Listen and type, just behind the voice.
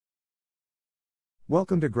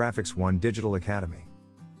Welcome to Graphics One Digital Academy.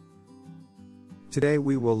 Today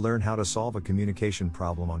we will learn how to solve a communication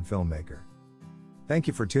problem on FilmMaker. Thank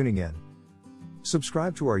you for tuning in.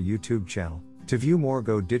 Subscribe to our YouTube channel to view more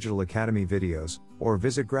Go Digital Academy videos, or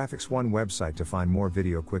visit Graphics One website to find more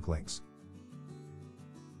video quick links.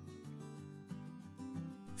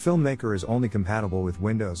 FilmMaker is only compatible with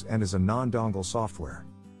Windows and is a non-dongle software.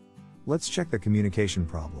 Let's check the communication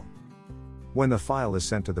problem. When the file is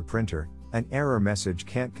sent to the printer, an error message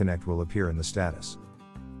 "Can't connect" will appear in the status.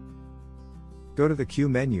 Go to the Queue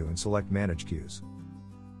menu and select Manage Queues.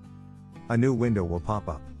 A new window will pop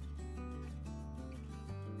up.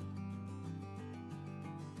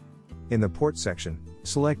 In the port section,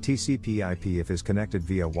 select TCP/IP if is connected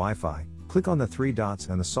via Wi-Fi, click on the three dots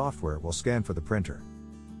and the software will scan for the printer.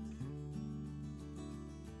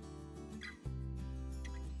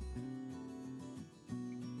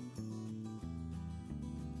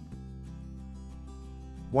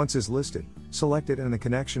 Once is listed, select it and the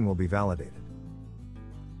connection will be validated.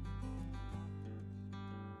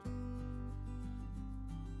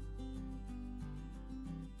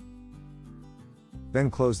 Then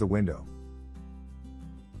close the window.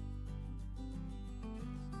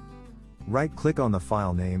 Right-click on the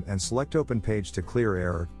file name and select Open Page to clear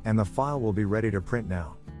error, and the file will be ready to print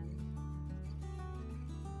now.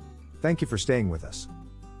 Thank you for staying with us.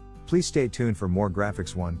 Please stay tuned for more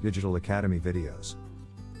Graphics One Digital Academy videos.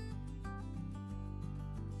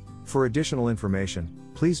 For additional information,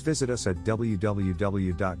 please visit us at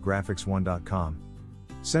www.graphicsone.com.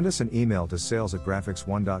 Send us an email to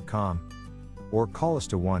sales@graphicsone.com or call us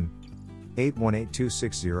to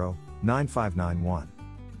 1-818-260-9591.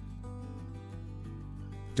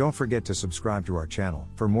 Don't forget to subscribe to our channel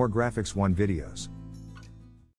for more Graphics One videos.